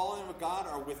gifts and calling of God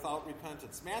are without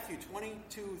repentance. Matthew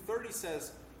 22:30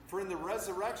 says, For in the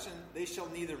resurrection they shall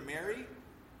neither marry,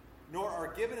 nor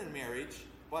are given in marriage,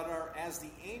 but are as the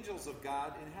angels of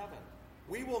God in heaven.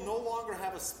 We will no longer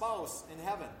have a spouse in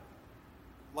heaven.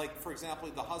 Like, for example,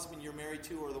 the husband you're married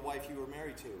to or the wife you were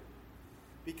married to.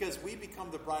 Because we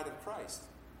become the bride of Christ.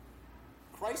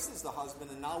 Christ is the husband,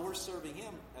 and now we're serving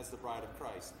him as the bride of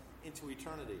Christ into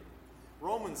eternity.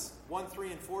 Romans 1,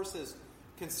 3, and 4 says,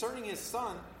 concerning his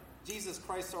Son, Jesus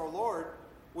Christ our Lord,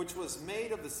 which was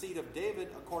made of the seed of David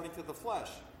according to the flesh,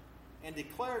 and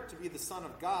declared to be the Son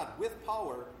of God with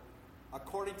power,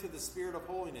 according to the Spirit of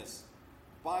holiness,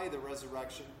 by the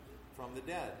resurrection from the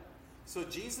dead. So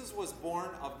Jesus was born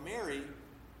of Mary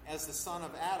as the son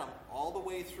of Adam, all the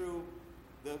way through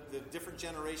the different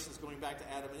generations going back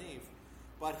to Adam and Eve.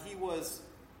 But he was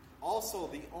also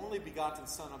the only begotten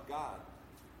Son of God.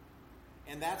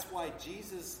 And that's why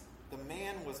Jesus, the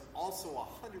man, was also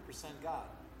 100% God.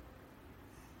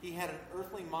 He had an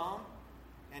earthly mom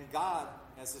and God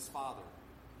as his father.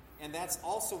 And that's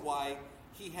also why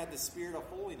he had the Spirit of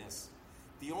holiness.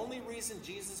 The only reason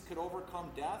Jesus could overcome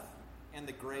death and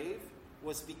the grave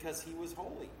was because he was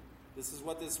holy. This is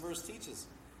what this verse teaches.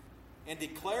 And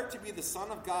declared to be the Son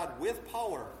of God with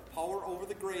power over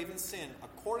the grave and sin,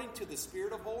 according to the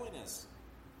Spirit of holiness,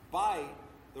 by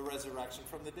the resurrection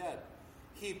from the dead.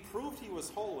 He proved he was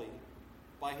holy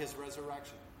by his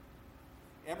resurrection.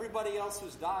 Everybody else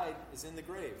who's died is in the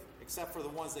grave, except for the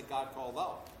ones that God called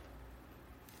out.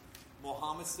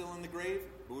 Muhammad's still in the grave.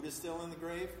 Buddha's still in the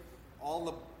grave. All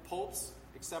the popes,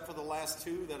 except for the last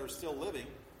two that are still living,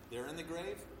 they're in the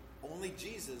grave. Only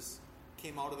Jesus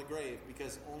came out of the grave,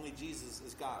 because only Jesus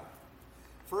is God.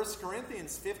 1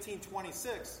 Corinthians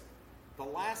 15:26, the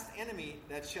last enemy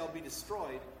that shall be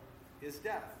destroyed is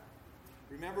death.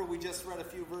 Remember, we just read a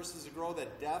few verses ago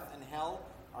that death and hell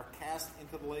are cast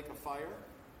into the lake of fire.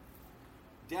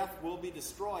 Death will be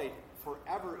destroyed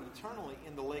forever, eternally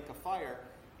in the lake of fire,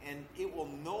 and it will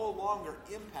no longer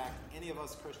impact any of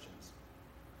us Christians.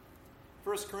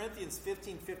 1 Corinthians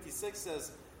 15:56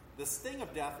 says, the sting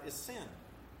of death is sin,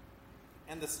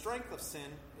 and the strength of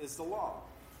sin is the law.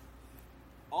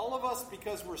 All of us,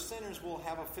 because we're sinners, will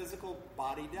have a physical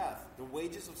body death. The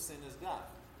wages of sin is death.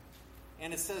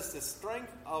 And it says the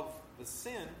strength of the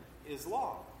sin is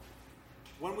law.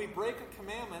 When we break a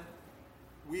commandment,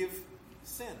 we've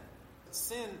sinned.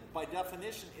 Sin, by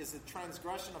definition, is a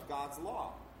transgression of God's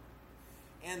law.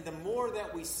 And the more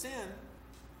that we sin,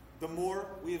 the more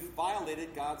we've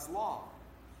violated God's law.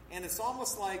 And it's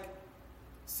almost like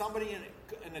somebody,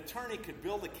 an attorney, could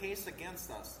build a case against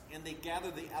us, and they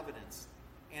gather the evidence.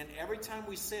 And every time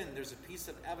we sin, there's a piece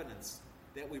of evidence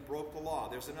that we broke the law.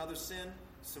 There's another sin,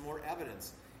 some more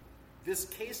evidence. This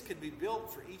case could be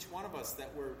built for each one of us that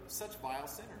we're such vile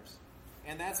sinners.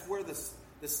 And that's where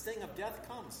the sting of death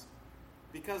comes.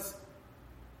 Because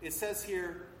it says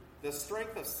here, the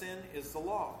strength of sin is the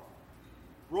law.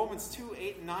 Romans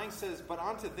 2:8 and 9 says, but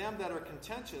unto them that are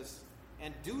contentious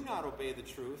and do not obey the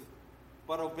truth,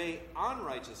 but obey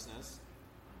unrighteousness,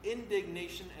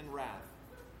 indignation and wrath,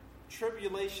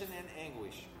 tribulation and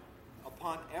anguish,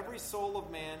 upon every soul of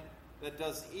man that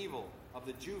does evil, of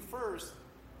the Jew first,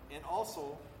 and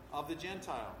also of the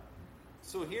Gentile.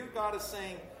 So here God is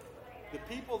saying, the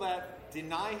people that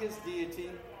deny his deity,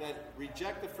 that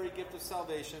reject the free gift of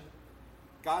salvation,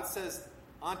 God says,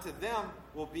 unto them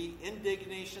will be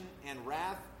indignation and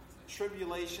wrath,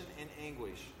 tribulation and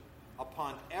anguish,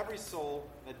 upon every soul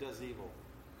that does evil.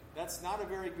 That's not a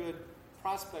very good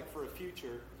prospect for a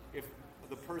future if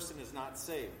the person is not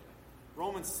saved.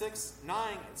 Romans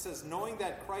 6:9, it says, knowing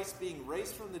that Christ, being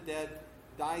raised from the dead,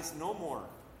 dies no more.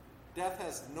 Death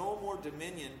has no more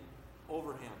dominion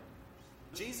over him.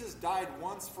 Jesus died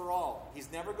once for all.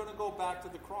 He's never going to go back to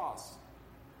the cross.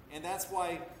 And that's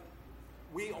why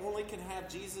we only can have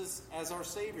Jesus as our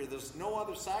Savior. There's no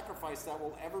other sacrifice that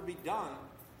will ever be done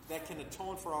that can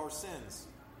atone for our sins.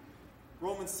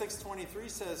 Romans 6:23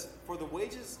 says, for the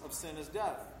wages of sin is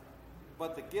death,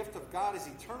 but the gift of God is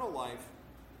eternal life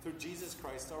through Jesus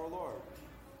Christ our Lord.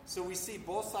 So we see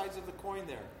both sides of the coin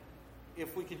there.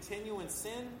 If we continue in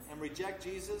sin and reject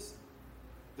Jesus,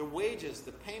 the wages,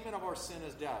 the payment of our sin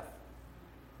is death.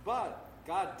 But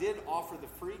God did offer the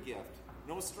free gift,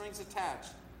 no strings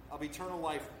attached, of eternal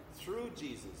life through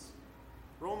Jesus.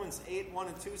 Romans 8:1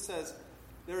 and 2 says,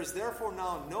 there is therefore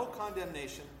now no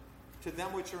condemnation to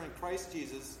them which are in Christ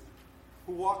Jesus,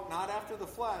 who walk not after the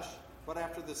flesh, but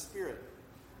after the Spirit.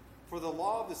 For the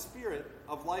law of the Spirit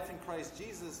of life in Christ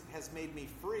Jesus has made me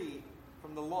free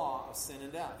from the law of sin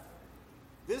and death.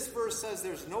 This verse says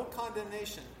there's no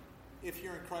condemnation if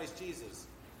you're in Christ Jesus.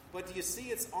 But do you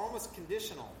see, it's almost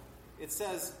conditional. It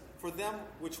says, for them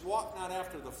which walk not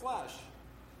after the flesh,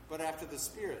 but after the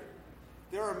Spirit.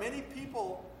 There are many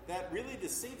people that really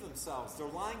deceive themselves. They're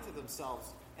lying to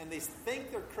themselves, and they think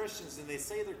they're Christians, and they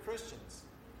say they're Christians.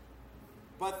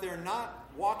 But they're not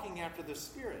walking after the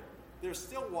Spirit. They're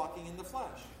still walking in the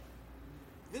flesh.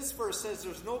 This verse says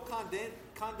there's no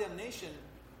condemnation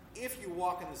if you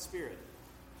walk in the Spirit.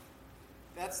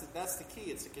 That's the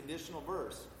key. It's a conditional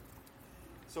verse.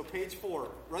 So page 4.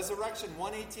 Resurrection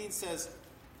 1:18 says,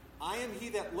 I am he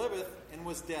that liveth and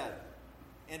was dead.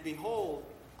 And behold,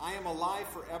 I am alive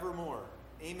forevermore.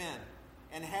 Amen.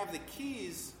 And have the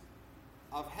keys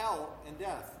of hell and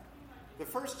death. The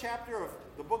first chapter of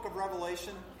the book of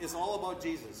Revelation is all about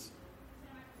Jesus.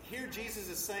 Here Jesus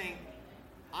is saying,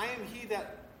 I am he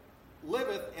that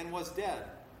liveth and was dead,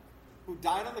 who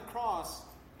died on the cross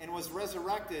and was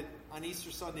resurrected on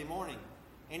Easter Sunday morning.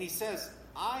 And he says,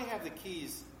 I have the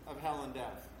keys of hell and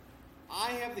death.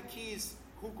 I have the keys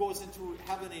who goes into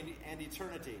heaven and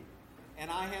eternity. And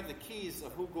I have the keys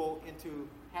of who go into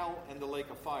hell and the lake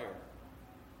of fire.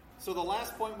 So the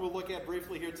last point we'll look at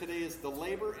briefly here today is the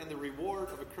labor and the reward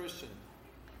of a Christian.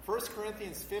 1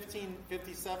 Corinthians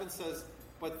 15:57 says,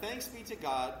 But thanks be to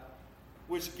God,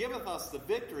 which giveth us the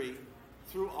victory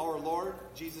through our Lord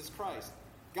Jesus Christ.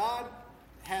 God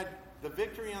had the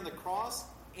victory on the cross,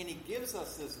 and he gives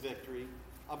us this victory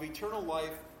of eternal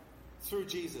life through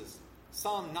Jesus.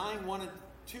 Psalm 9:1-2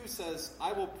 says,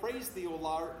 I will praise thee, O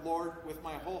Lord, with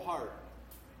my whole heart.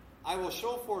 I will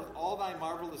show forth all thy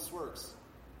marvelous works.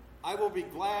 I will be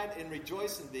glad and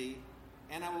rejoice in thee,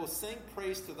 and I will sing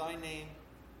praise to thy name,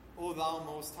 O thou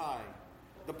most high.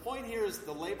 The point here is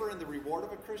the labor and the reward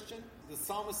of a Christian. The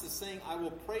psalmist is saying, I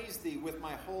will praise thee with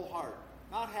my whole heart,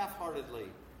 not half-heartedly.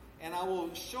 And I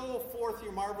will show forth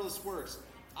your marvelous works.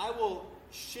 I will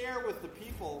share with the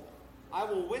people, I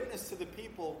will witness to the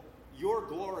people your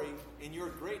glory and your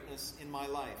greatness in my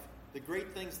life, the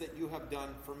great things that you have done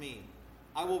for me.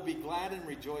 I will be glad and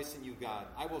rejoice in you, God.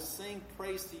 I will sing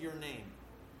praise to your name.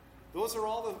 Those are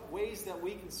all the ways that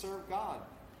we can serve God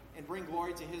and bring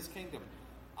glory to his kingdom.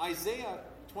 Isaiah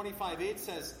 25:8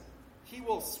 says, he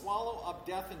will swallow up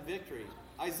death in victory.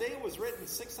 Isaiah was written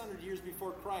 600 years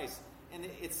before Christ. And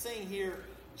it's saying here,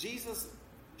 Jesus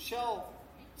shall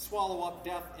swallow up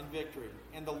death in victory.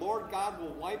 And the Lord God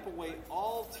will wipe away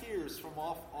all tears from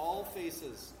off all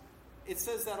faces. It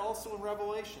says that also in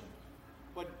Revelation.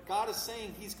 But God is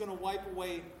saying he's going to wipe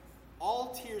away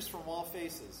all tears from all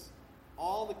faces.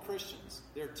 All the Christians,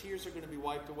 their tears are going to be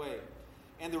wiped away.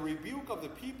 And the rebuke of the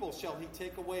people shall he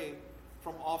take away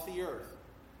from off the earth.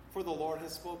 For the Lord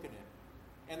has spoken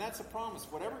it. And that's a promise.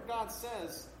 Whatever God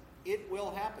says, it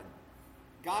will happen.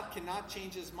 God cannot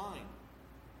change his mind.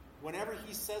 Whenever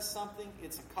he says something,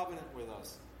 it's a covenant with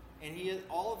us. And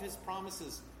all of his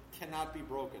promises cannot be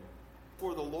broken.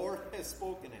 For the Lord has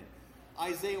spoken it.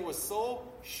 Isaiah was so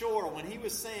sure when he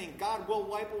was saying, God will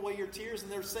wipe away your tears.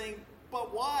 And they're saying,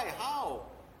 but why? How?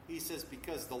 He says,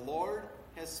 because the Lord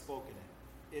has spoken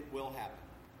it. It will happen.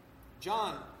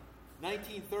 John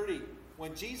 19:30,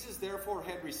 when Jesus therefore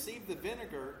had received the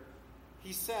vinegar,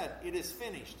 he said, it is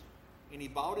finished. And he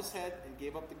bowed his head and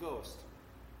gave up the ghost.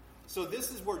 So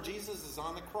this is where Jesus is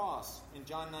on the cross in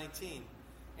John 19.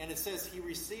 And it says he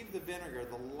received the vinegar,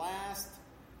 the last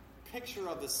picture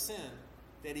of the sin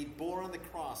that he bore on the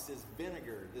cross, this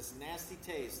vinegar, this nasty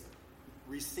taste,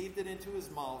 received it into his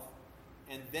mouth,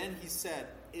 and then he said,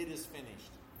 it is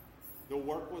finished. The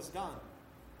work was done.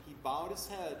 He bowed his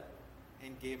head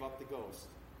and gave up the ghost.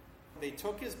 They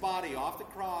took his body off the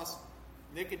cross.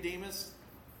 Nicodemus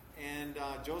and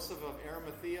Joseph of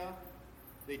Arimathea,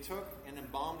 they took and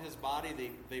embalmed his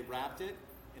body. They wrapped it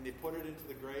and they put it into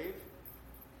the grave.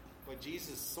 But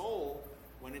Jesus' soul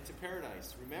went into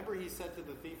paradise. Remember, he said to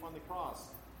the thief on the cross,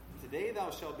 today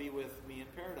thou shalt be with me in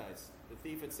paradise. The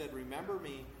thief had said, remember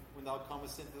me when thou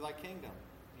comest into thy kingdom.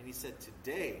 And he said,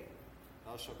 today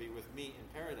thou shalt be with me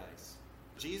in paradise.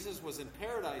 Jesus was in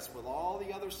paradise with all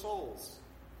the other souls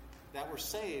that were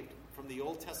saved from the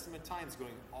Old Testament times,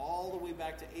 going all the way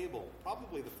back to Abel,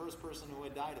 probably the first person who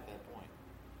had died at that point.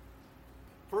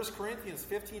 1 Corinthians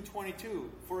 15:22,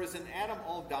 for as in Adam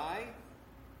all die,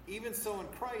 even so in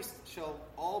Christ shall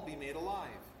all be made alive.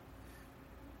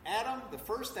 Adam, the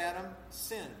first Adam,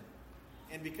 sinned.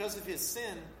 And because of his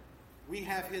sin, we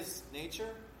have his nature.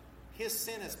 His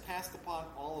sin has passed upon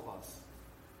all of us.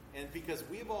 And because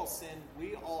we've all sinned,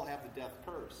 we all have the death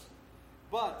curse.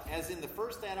 But as in the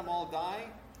first Adam all die,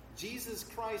 Jesus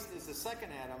Christ is the second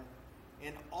Adam,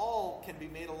 and all can be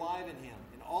made alive in him.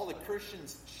 And all the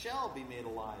Christians shall be made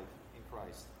alive in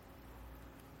Christ.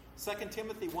 2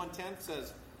 Timothy 1:10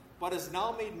 says, but is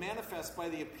now made manifest by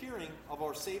the appearing of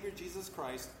our Savior Jesus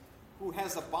Christ, who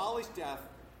has abolished death,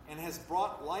 and has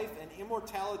brought life and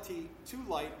immortality to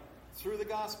light through the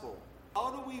gospel. How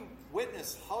do we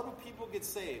witness? How do people get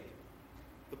saved?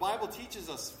 The Bible teaches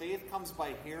us faith comes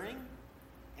by hearing,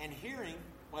 and hearing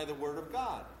by the word of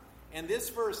God. And this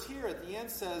verse here at the end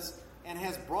says, and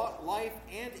has brought life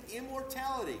and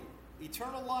immortality,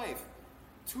 eternal life,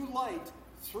 to light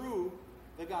through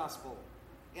the gospel.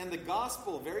 And the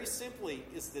gospel, very simply,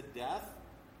 is the death,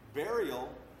 burial,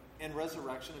 and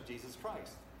resurrection of Jesus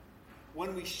Christ.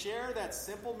 When we share that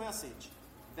simple message,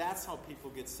 that's how people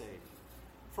get saved.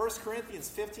 1 Corinthians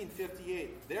 15:58,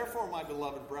 therefore, my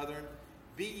beloved brethren,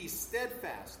 be ye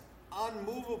steadfast,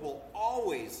 unmovable,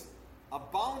 always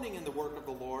abounding in the work of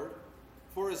the Lord,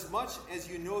 for as much as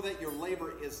you know that your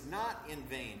labor is not in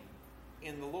vain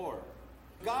in the Lord.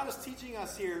 God is teaching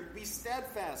us here, be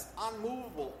steadfast,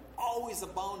 unmovable, always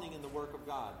abounding in the work of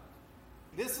God.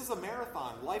 This is a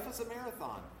marathon. Life is a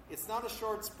marathon. It's not a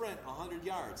short sprint, 100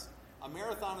 yards. A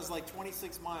marathon is like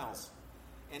 26 miles.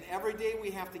 And every day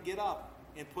we have to get up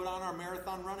and put on our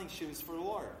marathon running shoes for the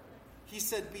Lord. He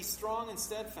said, be strong and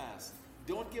steadfast.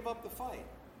 Don't give up the fight.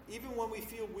 Even when we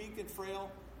feel weak and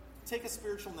frail, take a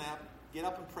spiritual nap, get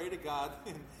up and pray to God,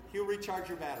 and He'll recharge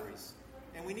your batteries.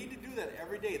 And we need to do that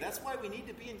every day. That's why we need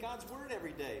to be in God's Word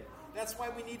every day. That's why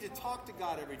we need to talk to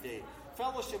God every day,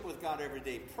 fellowship with God every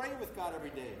day, pray with God every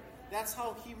day. That's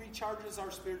how He recharges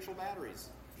our spiritual batteries.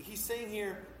 He's saying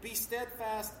here, be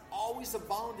steadfast, always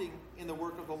abounding in the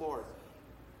work of the Lord.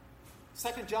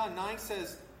 2 John 9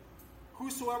 says,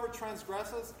 whosoever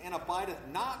transgresseth and abideth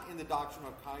not in the doctrine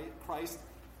of Christ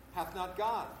hath not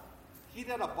God. He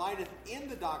that abideth in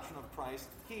the doctrine of Christ,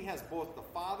 he has both the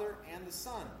Father and the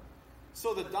Son.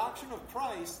 So the doctrine of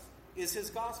Christ is His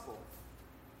gospel.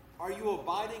 Are you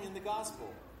abiding in the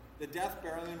gospel? The death,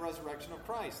 burial, and resurrection of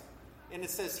Christ. And it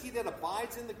says, he that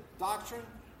abides in the doctrine,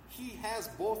 he has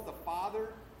both the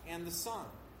Father and the Son.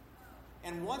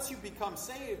 And once you become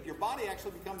saved, your body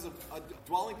actually becomes a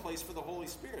dwelling place for the Holy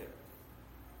Spirit.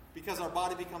 Because our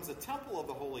body becomes a temple of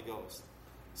the Holy Ghost.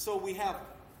 So we have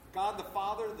God the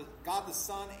Father, God the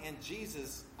Son, and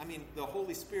the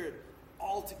Holy Spirit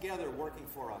all together working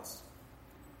for us.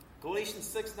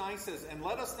 Galatians 6:9 says, and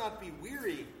let us not be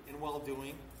weary in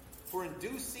well-doing, for in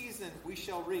due season we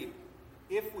shall reap,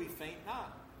 if we faint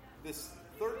not. This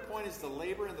third point is the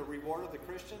labor and the reward of the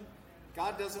Christian.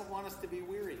 God doesn't want us to be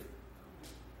weary.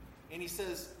 And He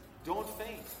says, don't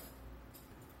faint.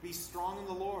 Be strong in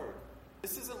the Lord.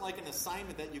 This isn't like an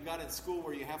assignment that you got in school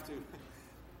where you have to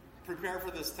prepare for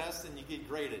this test and you get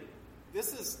graded.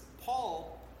 This is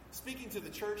Paul speaking to the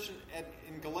church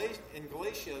in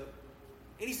Galatia,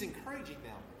 and he's encouraging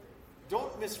them.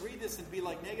 Don't misread this and be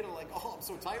like negative, like, oh, I'm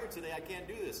so tired today, I can't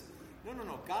do this.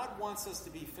 No. God wants us to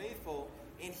be faithful,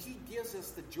 and He gives us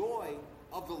the joy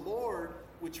of the Lord,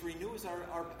 which renews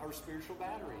our spiritual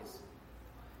batteries.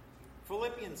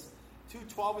 Philippians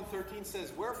 2:12 and 13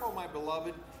 says, wherefore, my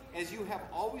beloved, as you have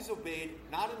always obeyed,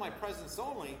 not in my presence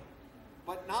only,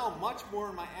 but now much more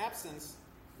in my absence,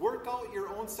 work out your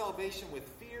own salvation with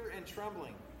fear and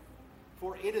trembling.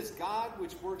 For it is God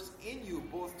which works in you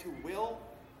both to will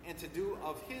and to do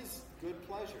of His good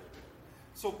pleasure.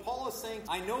 So Paul is saying,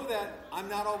 I know that I'm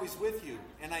not always with you,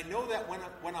 and I know that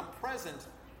when I'm present,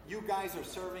 you guys are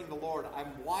serving the Lord.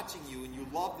 I'm watching you, and you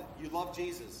love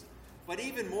Jesus. But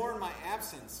even more in my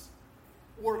absence,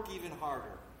 work even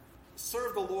harder.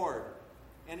 Serve the Lord.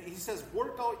 And he says,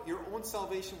 work out your own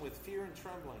salvation with fear and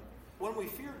trembling. When we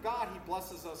fear God, He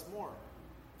blesses us more.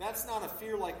 That's not a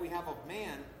fear like we have of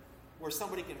man, where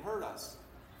somebody can hurt us.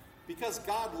 Because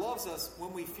God loves us,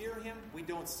 when we fear Him, we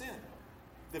don't sin.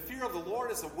 The fear of the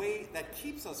Lord is a way that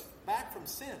keeps us back from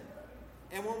sin.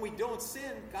 And when we don't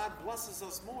sin, God blesses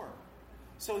us more.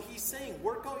 So He's saying,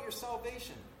 work out your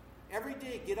salvation. Every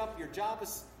day, get up. Your job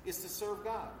is to serve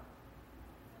God.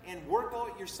 And work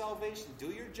out your salvation. Do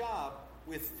your job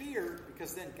with fear,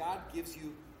 because then God gives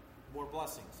you more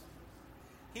blessings.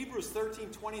 Hebrews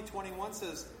 13:20-21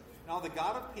 says, now the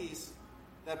God of peace,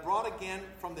 that brought again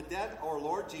from the dead our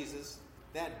Lord Jesus,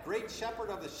 that great shepherd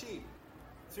of the sheep,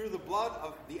 through the blood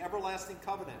of the everlasting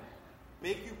covenant,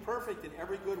 make you perfect in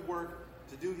every good work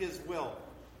to do His will,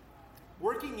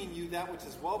 working in you that which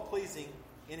is well-pleasing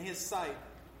in His sight,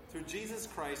 through Jesus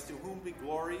Christ, to whom be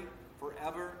glory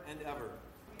forever and ever.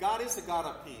 God is the God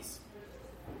of peace,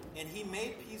 and He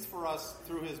made peace for us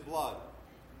through His blood,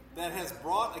 that has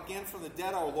brought again from the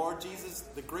dead our Lord Jesus,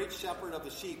 the great shepherd of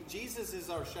the sheep. Jesus is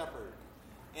our shepherd.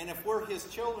 And if we're His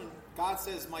children, God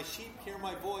says, my sheep hear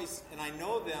my voice, and I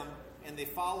know them, and they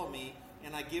follow me,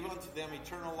 and I give unto them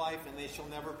eternal life, and they shall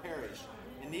never perish,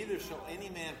 and neither shall any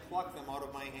man pluck them out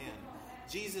of my hand.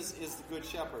 Jesus is the good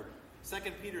shepherd.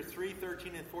 2 Peter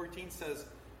 3:13 and 14 says,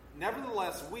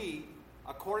 Nevertheless, we,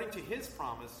 according to his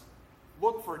promise,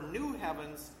 look for new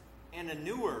heavens and a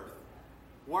new earth,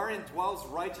 wherein dwells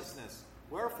righteousness.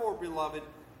 Wherefore, beloved,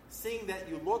 seeing that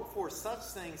you look for such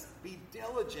things, be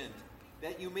diligent,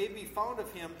 that you may be found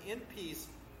of him in peace,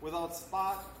 without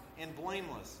spot and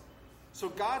blameless. So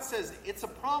God says it's a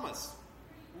promise.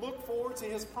 Look forward to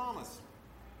his promise.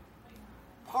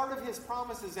 Part of his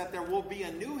promise is that there will be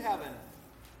a new heaven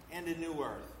and a new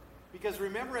earth. Because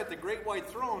remember, at the great white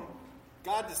throne,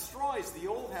 God destroys the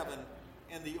old heaven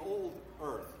and the old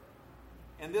earth.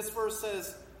 And this verse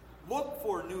says, look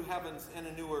for new heavens and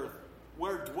a new earth,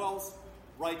 where dwells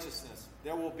righteousness.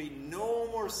 There will be no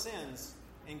more sins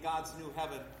in God's new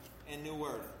heaven and new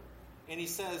earth. And he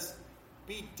says,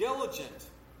 be diligent.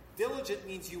 Diligent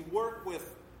means you work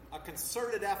with a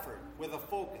concerted effort, with a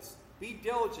focus. Be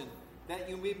diligent that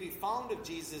you may be found of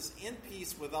Jesus in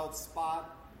peace, without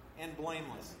spot and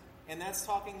blameless. And that's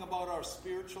talking about our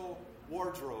spiritual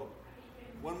wardrobe.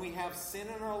 When we have sin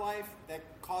in our life, that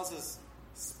causes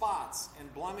spots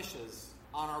and blemishes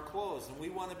on our clothes, and we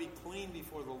want to be clean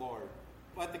before the Lord.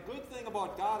 But the good thing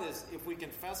about God is, if we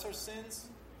confess our sins,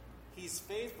 he's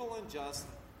faithful and just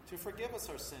to forgive us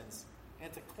our sins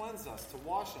and to cleanse us, to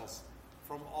wash us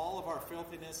from all of our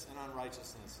filthiness and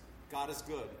unrighteousness. God is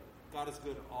good. God is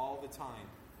good all the time.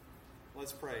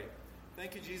 Let's pray.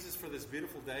 Thank you, Jesus, for this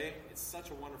beautiful day. It's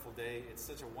such a wonderful day. It's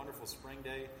such a wonderful spring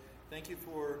day. Thank you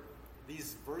for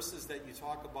these verses that you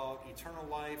talk about, eternal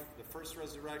life, the first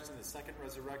resurrection, the second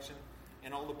resurrection,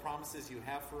 and all the promises you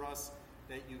have for us,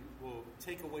 that you will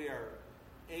take away our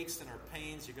aches and our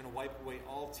pains. You're going to wipe away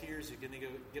all tears. You're going to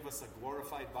give us a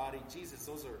glorified body. Jesus,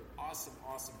 those are awesome,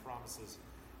 awesome promises.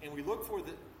 And we look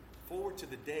forward to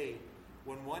the day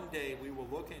when one day we will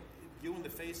look at you in the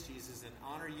face, Jesus, and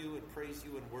honor you and praise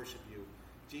you and worship you.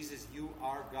 Jesus, you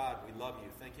are God. We love you.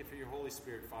 Thank you for your Holy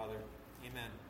Spirit, Father. Amen.